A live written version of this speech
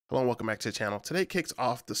Hello and welcome back to the channel. Today kicks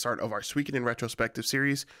off the start of our Suikoden Retrospective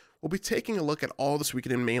series. We'll be taking a look at all the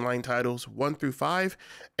Suikoden mainline titles 1 through 5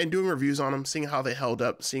 and doing reviews on them, seeing how they held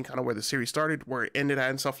up, seeing kind of where the series started, where it ended at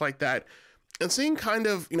and stuff like that, and seeing kind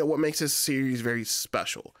of, what makes this series very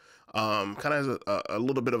special. Kind of as a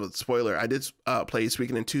little bit of a spoiler, I did play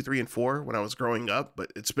Suikoden 2, 3, and 4 when I was growing up,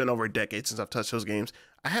 but it's been over a decade since I've touched those games.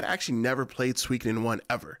 I had actually never played Suikoden 1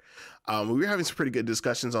 ever. We were having some pretty good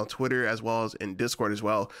discussions on Twitter as well as in Discord as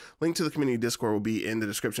well. Link to the community Discord will be in the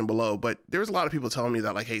description below, but there was a lot of people telling me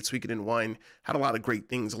that, like, hey, Suikoden 1 had a lot of great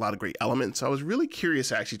things, a lot of great elements. So I was really curious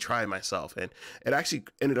to actually try it myself, and it actually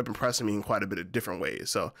ended up impressing me in quite a bit of different ways.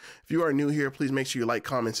 So if you are new here, please make sure you like,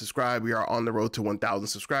 comment, subscribe. We are on the road to 1,000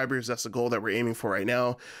 subscribers. That's the goal that we're aiming for right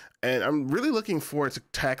now. And I'm really looking forward to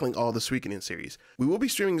tackling all the Suikoden series. We will be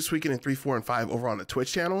streaming the Suikoden 3, 4, and 5 over on the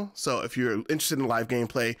Twitch channel. So if you're interested in live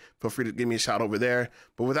gameplay, feel free to give me a shout over there.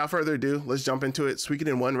 But without further ado, let's jump into it.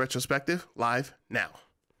 Suikoden 1 Retrospective, live now.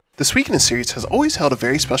 The Suikoden series has always held a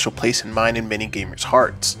very special place in mine and many gamers'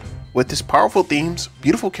 hearts. With its powerful themes,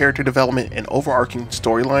 beautiful character development, and overarching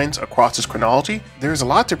storylines across its chronology, there is a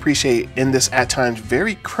lot to appreciate in this at times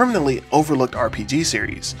very criminally overlooked RPG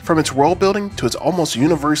series. From its world building to its almost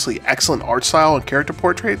universally excellent art style and character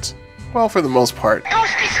portraits, well, for the most part,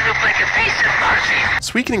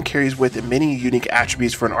 Suikoden carries with it many unique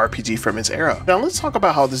attributes for an RPG from its era. Now let's talk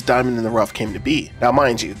about how this diamond in the rough came to be. Now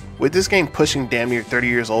mind you, with this game pushing damn near 30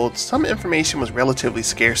 years old, some information was relatively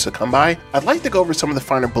scarce to come by. I'd like to go over some of the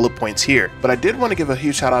finer bullet points here, but I did want to give a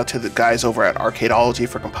huge shout out to the guys over at Arcadeology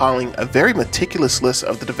for compiling a very meticulous list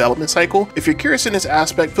of the development cycle. If you're curious in this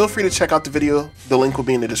aspect, feel free to check out the video, the link will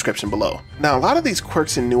be in the description below. Now a lot of these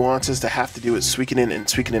quirks and nuances that have to do with Suikoden and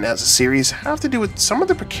Suikoden as a series have to do with some of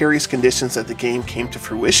the precarious conditions that the game came to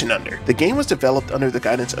fruition under. The game was developed under the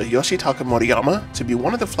guidance of Yoshitaka Moriyama to be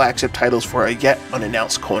one of the flagship titles for a yet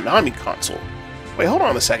unannounced Konami console. Wait, hold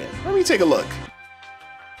on a second, let me take a look.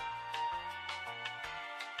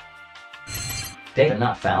 Data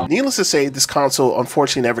not found. Needless to say, this console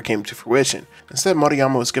unfortunately never came to fruition. Instead,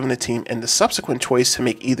 Moriyama was given a team and the subsequent choice to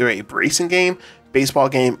make either a racing game, baseball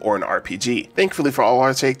game, or an RPG. Thankfully for all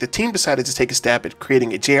our sake, the team decided to take a stab at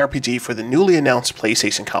creating a JRPG for the newly announced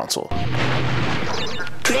PlayStation console.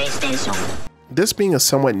 PlayStation. This being a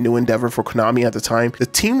somewhat new endeavor for Konami at the time, the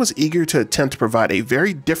team was eager to attempt to provide a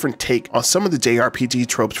very different take on some of the JRPG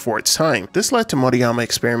tropes for its time. This led to Moriyama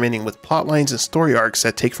experimenting with plotlines and story arcs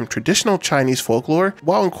that take from traditional Chinese folklore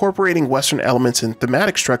while incorporating Western elements and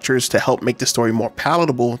thematic structures to help make the story more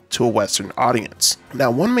palatable to a Western audience. Now,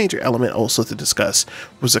 one major element also to discuss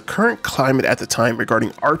was the current climate at the time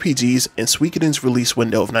regarding RPGs and Suikoden's release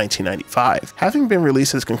window of 1995. Having been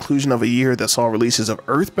released at the conclusion of a year that saw releases of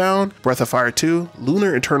Earthbound, Breath of Fire 2,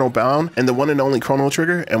 Lunar Eternal Bound, and the one and only Chrono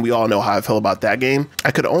Trigger, and we all know how I feel about that game,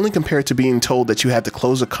 I could only compare it to being told that you had to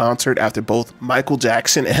close a concert after both Michael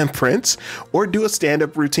Jackson and Prince, or do a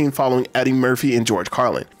stand-up routine following Eddie Murphy and George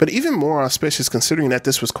Carlin. But even more auspicious considering that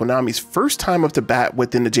this was Konami's first time up to bat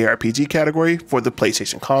within the JRPG category for the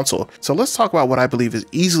PlayStation console. So let's talk about what I believe is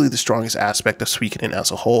easily the strongest aspect of Suikoden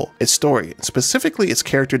as a whole, its story, and specifically its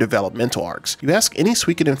character developmental arcs. You ask any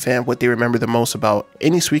Suikoden fan what they remember the most about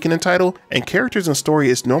any Suikoden title, and characters and story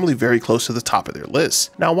is normally very close to the top of their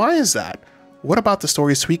list. Now why is that? What about the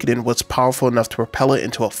story of Suikoden was powerful enough to propel it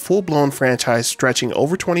into a full-blown franchise stretching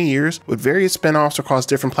over 20 years with various spin-offs across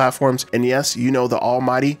different platforms, and yes, you know, the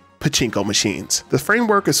almighty pachinko machines. The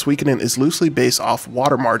framework of Suikoden is loosely based off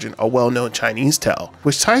Water Margin, a well-known Chinese tale,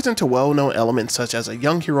 which ties into well-known elements such as a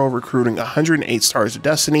young hero recruiting 108 stars of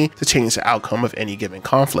destiny to change the outcome of any given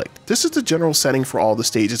conflict. This is the general setting for all the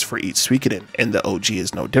stages for each Suikoden, and the OG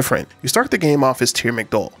is no different. You start the game off as Tyr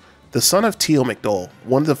McDole, the son of Teal McDole,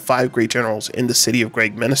 one of the 5 great generals in the city of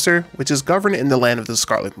Greg Minister, which is governed in the land of the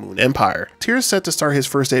Scarlet Moon Empire. Tyr is set to start his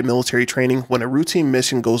first day of military training when a routine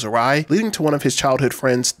mission goes awry, leading to one of his childhood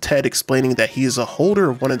friends, Ted, explaining that he is a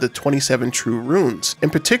holder of one of the 27 true runes, in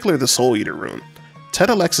particular the Soul Eater rune. Ted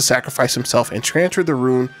elects to sacrifice himself and transfer the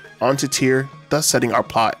rune onto Tyr, thus setting our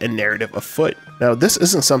plot and narrative afoot. Now, this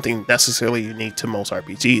isn't something necessarily unique to most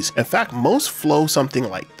RPGs. In fact, most flow something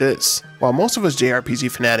like this. While most of us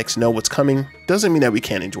JRPG fanatics know what's coming, doesn't mean that we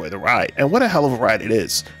can't enjoy the ride. And what a hell of a ride it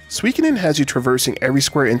is. Suikoden has you traversing every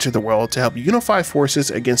square inch of the world to help unify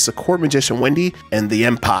forces against the court magician Wendy and the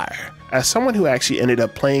Empire. As someone who actually ended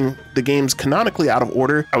up playing the games canonically out of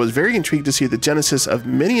order, I was very intrigued to see the genesis of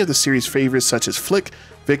many of the series' favorites such as Flick,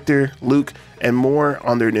 Victor, Luke, and more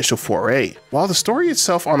on their initial foray. While the story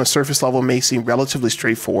itself on a surface level may seem relatively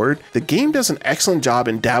straightforward, the game does an excellent job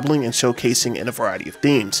in dabbling and showcasing in a variety of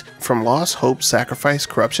themes, from loss, hope, sacrifice,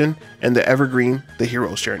 corruption, and the evergreen, the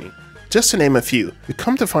hero's journey. just to name a few. We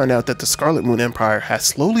come to find out that the Scarlet Moon Empire has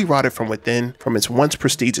slowly rotted from within from its once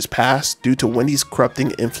prestigious past due to Wendy's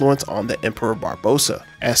corrupting influence on the Emperor Barbossa.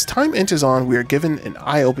 As time inches on, we are given an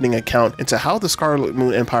eye-opening account into how the Scarlet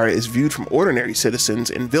Moon Empire is viewed from ordinary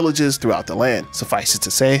citizens in villages throughout the land. Suffice it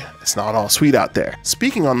to say, it's not all sweet out there.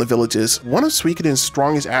 Speaking on the villages, one of Suikoden's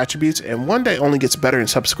strongest attributes, and one that only gets better in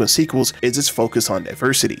subsequent sequels, is its focus on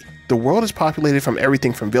diversity. The world is populated from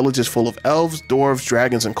everything from villages full of elves, dwarves,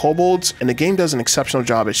 dragons, and kobolds, and the game does an exceptional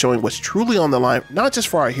job at showing what's truly on the line, not just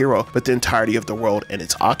for our hero, but the entirety of the world and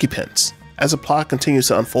its occupants. As the plot continues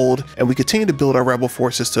to unfold, and we continue to build our rebel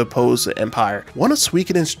forces to oppose the Empire, one of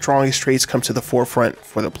Suikoden's strongest traits comes to the forefront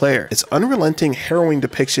for the player. Its unrelenting, harrowing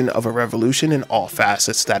depiction of a revolution in all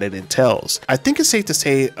facets that it entails. I think it's safe to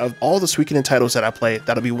say, of all the Suikoden titles that I play,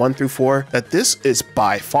 that'll be 1 through 4, that this is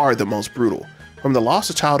by far the most brutal. From the loss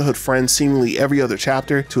of childhood friends seemingly every other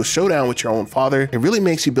chapter to a showdown with your own father, it really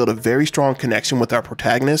makes you build a very strong connection with our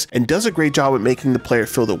protagonist and does a great job at making the player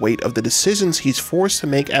feel the weight of the decisions he's forced to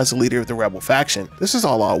make as a leader of the rebel faction. This is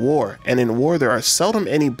all out war, and in war there are seldom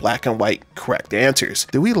any black and white correct answers.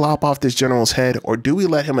 Do we lop off this general's head, or do we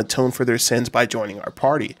let him atone for their sins by joining our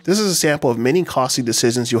party? This is a sample of many costly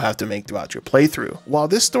decisions you'll have to make throughout your playthrough. While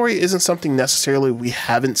this story isn't something necessarily we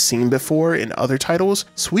haven't seen before in other titles,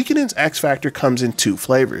 Suikoden's X Factor comes in 2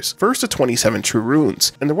 flavors. First, the 27 true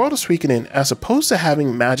runes. In the world of Suikoden, as opposed to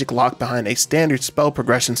having magic locked behind a standard spell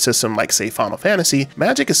progression system like say Final Fantasy,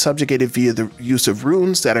 magic is subjugated via the use of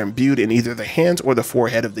runes that are imbued in either the hands or the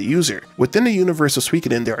forehead of the user. Within the universe of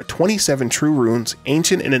Suikoden, there are 27 true runes,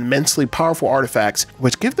 ancient and immensely powerful artifacts,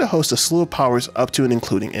 which give the host a slew of powers up to and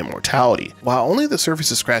including immortality. While only the surface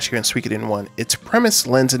is scratched here in Suikoden 1, its premise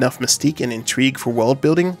lends enough mystique and intrigue for world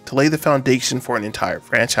building to lay the foundation for an entire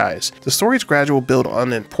franchise. The story's gradual build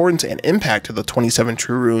on the importance and impact of the 27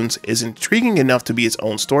 true runes is intriguing enough to be its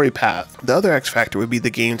own story path. The other X factor would be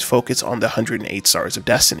the game's focus on the 108 Stars of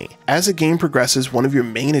Destiny. As the game progresses, one of your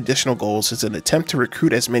main additional goals is an attempt to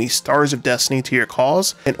recruit as many Stars of Destiny to your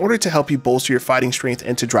cause in order to help you bolster your fighting strength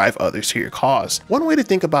and to drive others to your cause. One way to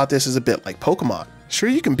think about this is a bit like Pokemon. Sure,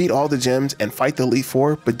 you can beat all the gyms and fight the Elite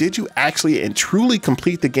Four, but did you actually and truly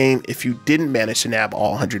complete the game if you didn't manage to nab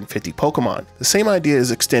all 150 Pokemon? The same idea is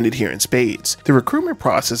extended here in spades. The recruitment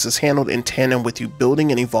process is handled in tandem with you building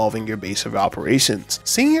and evolving your base of operations.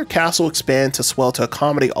 Seeing your castle expand to swell to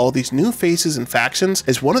accommodate all these new faces and factions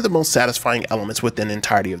is one of the most satisfying elements within the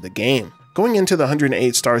entirety of the game. Going into the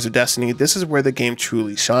 108 Stars of Destiny, this is where the game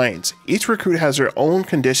truly shines. Each recruit has their own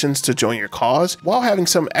conditions to join your cause, while having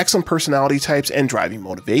some excellent personality types and driving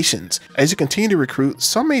motivations. As you continue to recruit,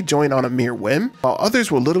 some may join on a mere whim, while others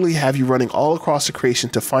will literally have you running all across the creation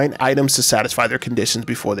to find items to satisfy their conditions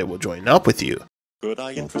before they will join up with you. Could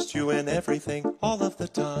I interest you in everything, all of the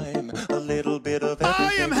time? A little bit of everything.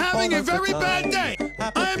 I am having a very bad day.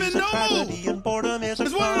 I am in no mood. It's one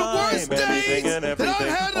of the worst days that I've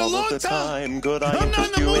had in a long time. I'm not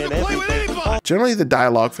in the mood to play with anybody. Generally, the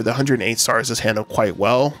dialogue for the 108 stars is handled quite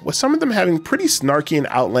well, with some of them having pretty snarky and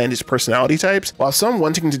outlandish personality types, while some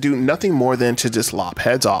wanting to do nothing more than to just lop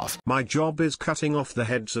heads off. My job is cutting off the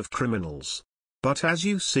heads of criminals. But as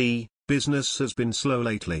you see, business has been slow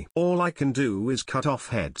lately. All I can do is cut off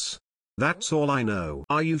heads. That's all I know.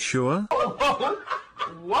 Are you sure?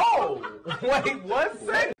 Whoa! Wait, one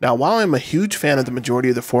second. Now, while I'm a huge fan of the majority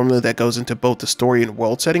of the formula that goes into both the story and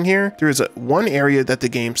world setting here, there is one area that the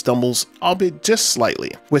game stumbles, albeit just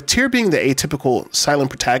slightly. With Tyr being the atypical silent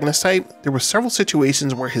protagonist type, there were several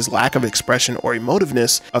situations where his lack of expression or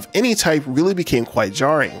emotiveness of any type really became quite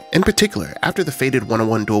jarring. In particular, after the fated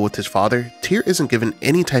one-on-one duel with his father, Tyr isn't given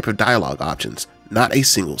any type of dialogue options. Not a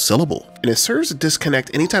single syllable. And it serves to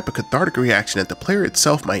disconnect any type of cathartic reaction that the player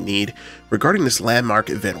itself might need regarding this landmark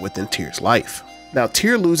event within Tyr's life. Now,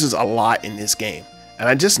 Tyr loses a lot in this game, and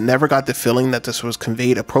I just never got the feeling that this was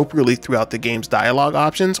conveyed appropriately throughout the game's dialogue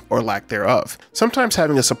options or lack thereof. Sometimes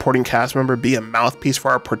having a supporting cast member be a mouthpiece for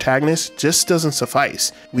our protagonist just doesn't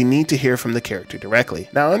suffice. We need to hear from the character directly.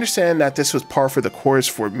 Now, I understand that this was par for the course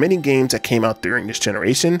for many games that came out during this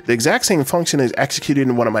generation. The exact same function is executed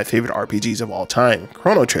in one of my favorite RPGs of all time,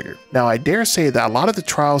 Chrono Trigger. Now, I dare say that a lot of the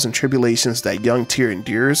trials and tribulations that young Tyr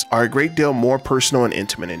endures are a great deal more personal and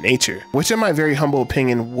intimate in nature, which in my very humble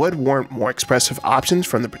opinion would warrant more expressive options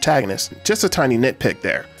from the protagonist. Just a tiny nitpick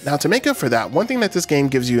there. Now, to make up for that, one thing that this game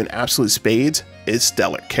gives you in absolute spades is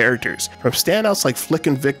stellar characters. From standouts like Flick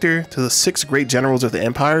and Victor to the 6 great generals of the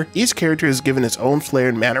Empire, each character is given its own flair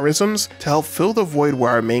and mannerisms to help fill the void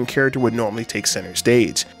where our main character would normally take center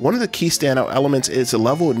stage. One of the key standout elements is the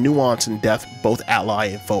level of nuance and depth both ally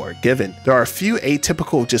and foe are given. There are a few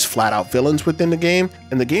atypical, just flat out villains within the game,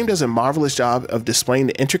 and the game does a marvelous job of displaying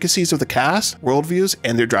the intricacies of the cast, worldviews,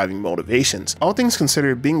 and their driving motivations. All things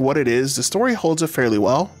considered, being what it is, the story holds up fairly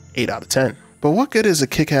well, 8 out of 10. But what good is a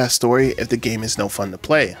kick-ass story if the game is no fun to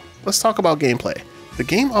play? Let's talk about gameplay. The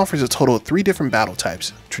game offers a total of 3 different battle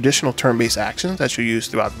types: traditional turn-based actions that you'll use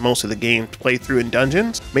throughout most of the game to play through in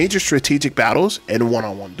dungeons, major strategic battles, and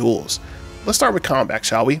one-on-one duels. Let's start with combat,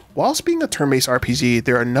 shall we? Whilst being a turn-based RPG,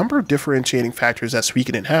 there are a number of differentiating factors that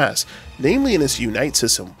Suikoden has, namely in its Unite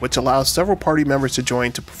system, which allows several party members to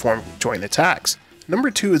join to perform joint attacks. Number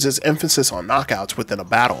 2 is its emphasis on knockouts within a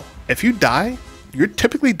battle. If you die, you're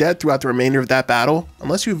typically dead throughout the remainder of that battle,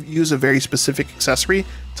 unless you use a very specific accessory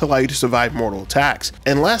to allow you to survive mortal attacks.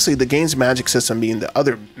 And lastly, the game's magic system being the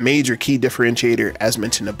other major key differentiator, as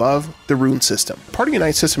mentioned above, the rune system. Party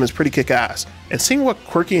Unite system is pretty kick-ass, and seeing what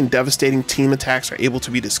quirky and devastating team attacks are able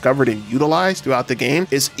to be discovered and utilized throughout the game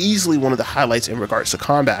is easily one of the highlights in regards to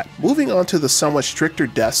combat. Moving on to the somewhat stricter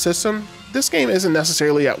death system, this game isn't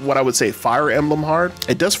necessarily at what I would say Fire Emblem hard.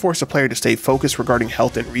 It does force a player to stay focused regarding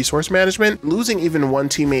health and resource management. Losing even one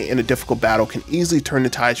teammate in a difficult battle can easily turn the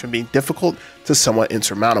tides from being difficult to somewhat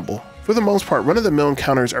insurmountable. For the most part, run-of-the-mill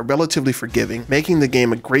encounters are relatively forgiving, making the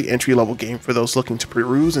game a great entry-level game for those looking to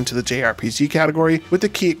peruse into the JRPG category, with the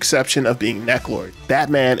key exception of being Necklord. That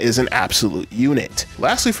man is an absolute unit.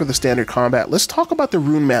 Lastly, for the standard combat, let's talk about the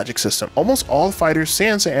rune magic system. Almost all fighters,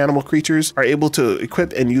 sans and animal creatures, are able to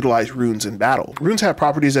equip and utilize runes in battle. Runes have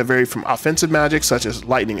properties that vary from offensive magic, such as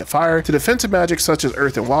lightning and fire, to defensive magic, such as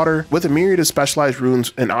earth and water, with a myriad of specialized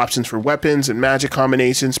runes and options for weapons and magic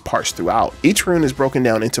combinations parsed throughout. Each rune is broken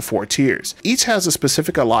down into 4 tiers. Each has a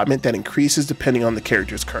specific allotment that increases depending on the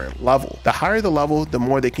character's current level. The higher the level, the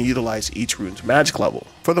more they can utilize each rune's magic level.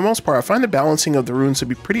 For the most part, I find the balancing of the runes to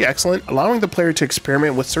be pretty excellent, allowing the player to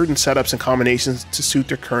experiment with certain setups and combinations to suit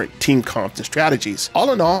their current team comps and strategies.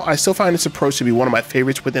 All in all, I still find this approach to be one of my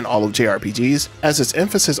favorites within all of JRPGs, as its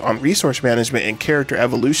emphasis on resource management and character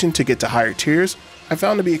evolution to get to higher tiers I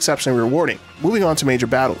found to be exceptionally rewarding. Moving on to major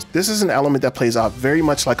battles. This is an element that plays out very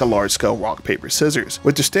much like a large-scale rock, paper, scissors,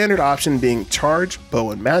 with the standard option being charge,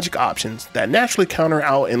 bow, and magic options that naturally counter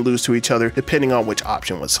out and lose to each other depending on which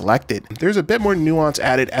option was selected. There's a bit more nuance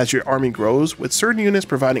added as your army grows, with certain units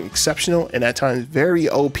providing exceptional and at times very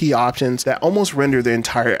OP options that almost render the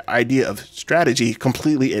entire idea of strategy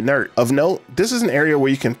completely inert. Of note, this is an area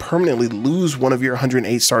where you can permanently lose one of your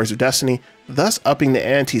 108 stars of destiny, thus upping the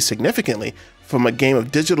ante significantly from a game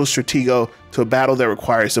of digital stratego to a battle that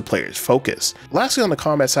requires the player's focus. Lastly, on the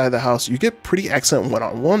combat side of the house, you get pretty excellent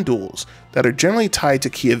one-on-one duels that are generally tied to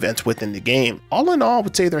key events within the game. All in all, I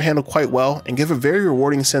would say they're handled quite well and give a very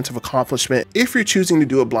rewarding sense of accomplishment if you're choosing to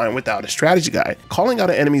do a blind without a strategy guide. Calling out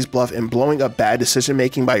an enemy's bluff and blowing up bad decision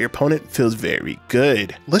making by your opponent feels very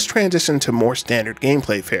good. Let's transition to more standard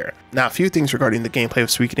gameplay fare. Now, a few things regarding the gameplay of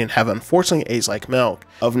Suikoden have unfortunately aged like milk.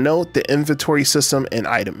 Of note, the inventory system and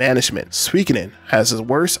item management. Suikoden has the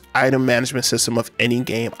worst item management system of any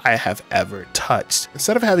game I have ever touched.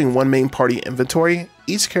 Instead of having one main party inventory,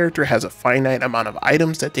 each character has a finite amount of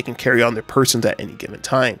items that they can carry on their persons at any given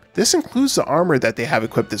time. This includes the armor that they have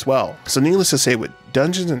equipped as well. So needless to say, with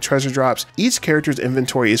dungeons and treasure drops, each character's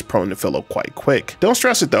inventory is prone to fill up quite quick. Don't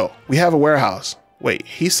stress it though, we have a warehouse. Wait,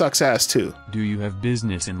 he sucks ass too. Do you have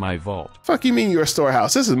business in my vault? Fuck you mean your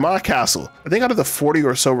storehouse? This is my castle. I think out of the 40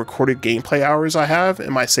 or so recorded gameplay hours I have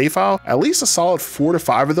in my save file, at least a solid 4 to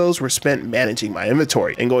 5 of those were spent managing my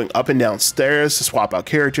inventory and going up and down stairs to swap out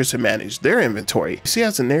characters to manage their inventory. You see,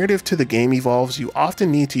 as the narrative to the game evolves, you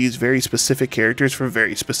often need to use very specific characters for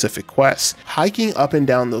very specific quests. Hiking up and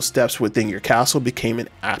down those steps within your castle became an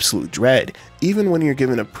absolute dread. Even when you're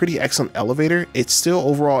given a pretty excellent elevator, it still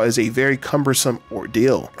overall is a very cumbersome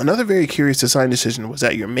ordeal. Another very curious design decision was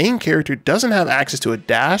that your main character doesn't have access to a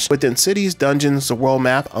dash within cities, dungeons, the world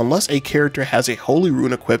map, unless a character has a holy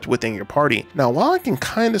rune equipped within your party. Now, while I can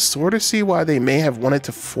kinda sorta see why they may have wanted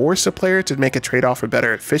to force a player to make a trade-off for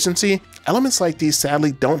better efficiency, elements like these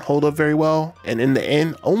sadly don't hold up very well, and in the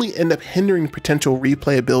end, only end up hindering potential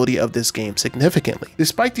replayability of this game significantly.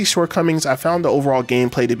 Despite these shortcomings, I found the overall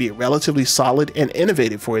gameplay to be relatively solid and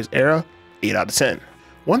innovative for his era, 8 out of 10.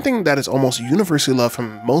 One thing that is almost universally loved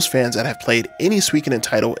from most fans that have played any Suikoden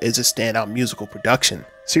title is its standout musical production.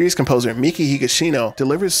 Series composer Miki Higashino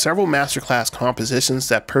delivers several masterclass compositions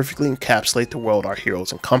that perfectly encapsulate the world our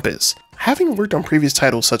heroes encompass. Having worked on previous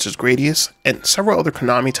titles such as Gradius and several other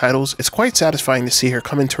Konami titles, it's quite satisfying to see her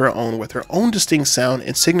come into her own with her own distinct sound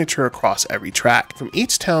and signature across every track. From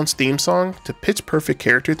each town's theme song to pitch-perfect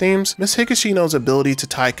character themes, Ms. Higashino's ability to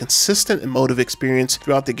tie consistent emotive experience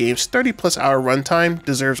throughout the game's 30+ hour runtime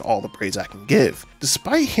deserves all the praise I can give.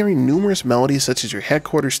 Despite hearing numerous melodies such as your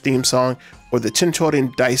headquarters theme song or the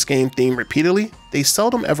Chinchorin dice game theme repeatedly, they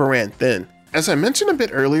seldom ever ran thin. As I mentioned a bit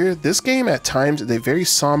earlier, this game at times is a very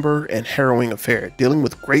somber and harrowing affair, dealing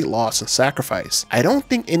with great loss and sacrifice. I don't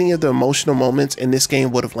think any of the emotional moments in this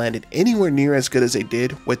game would have landed anywhere near as good as they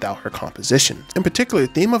did without her composition. In particular,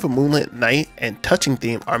 Theme of a Moonlit Night and Touching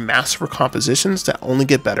Theme are masterful compositions that only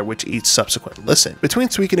get better with each subsequent listen. Between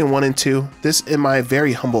Suikoden 1 and 2, this, in my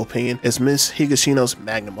very humble opinion, is Ms. Higashino's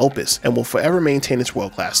magnum opus and will forever maintain its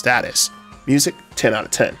world-class status. Music, 10 out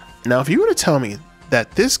of 10. Now, if you were to tell me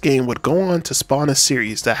that this game would go on to spawn a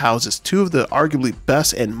series that houses two of the arguably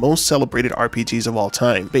best and most celebrated RPGs of all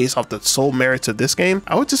time based off the sole merits of this game,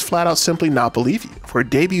 I would just flat out simply not believe you. For a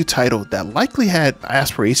debut title that likely had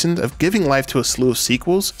aspirations of giving life to a slew of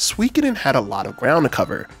sequels, Suikoden had a lot of ground to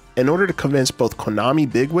cover in order to convince both Konami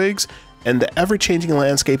bigwigs and the ever-changing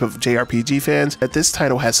landscape of JRPG fans that this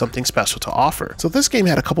title has something special to offer. So this game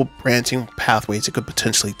had a couple branching pathways it could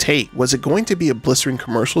potentially take. Was it going to be a blistering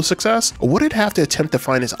commercial success, or would it have to attempt to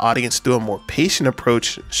find its audience through a more patient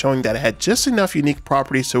approach, showing that it had just enough unique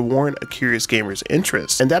properties to warrant a curious gamer's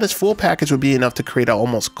interest, and that its full package would be enough to create an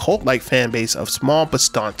almost cult-like fan base of small but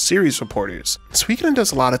staunch series supporters? Suikoden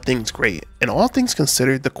does a lot of things great, and all things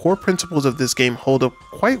considered, the core principles of this game hold up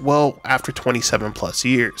quite well after 27+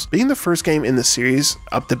 years. Being the first game in the series,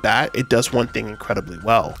 up the bat, it does one thing incredibly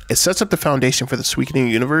well. It sets up the foundation for the Suikoden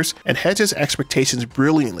universe and hedges expectations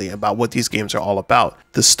brilliantly about what these games are all about,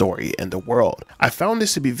 the story and the world. I found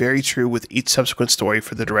this to be very true with each subsequent story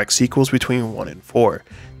for the direct sequels between 1 and 4.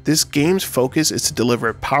 This game's focus is to deliver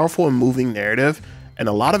a powerful and moving narrative, and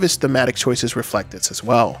a lot of its thematic choices reflect this as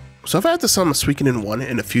well. So if I had to sum Suikoden 1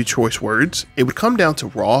 in a few choice words, it would come down to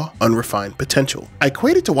raw, unrefined potential. I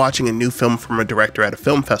equate it to watching a new film from a director at a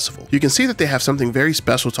film festival. You can see that they have something very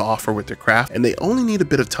special to offer with their craft, and they only need a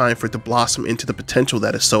bit of time for it to blossom into the potential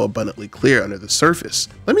that is so abundantly clear under the surface.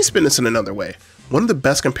 Let me spin this in another way. One of the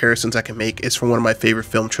best comparisons I can make is from one of my favorite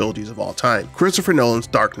film trilogies of all time, Christopher Nolan's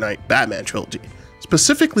Dark Knight Batman trilogy,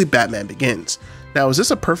 specifically Batman Begins. Now, is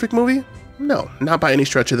this a perfect movie? No, not by any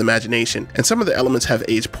stretch of the imagination, and some of the elements have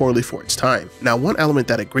aged poorly for its time. Now, one element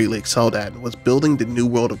that it greatly excelled at was building the new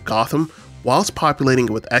world of Gotham whilst populating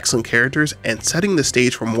it with excellent characters and setting the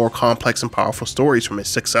stage for more complex and powerful stories from its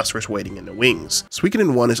successors waiting in the wings.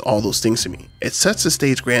 Suikoden 1 is all those things to me. It sets the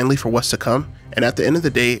stage grandly for what's to come, and at the end of the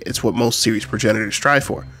day, it's what most series progenitors strive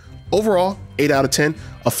for. Overall, 8 out of 10,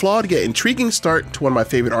 a flawed yet intriguing start to one of my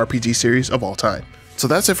favorite RPG series of all time. So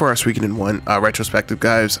that's it for our Suikoden 1 retrospective,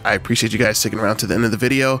 guys. I appreciate you guys sticking around to the end of the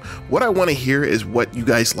video. What I want to hear is what you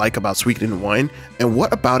guys like about Suikoden 1 and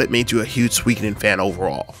what about it made you a huge Suikoden fan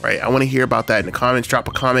overall, right? I want to hear about that in the comments. Drop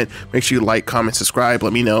a comment. Make sure you like, comment, subscribe.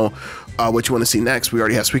 Let me know what you want to see next. We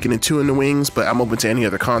already have Suikoden 2 in the wings, but I'm open to any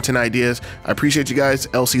other content ideas. I appreciate you guys.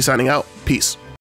 LC signing out. Peace.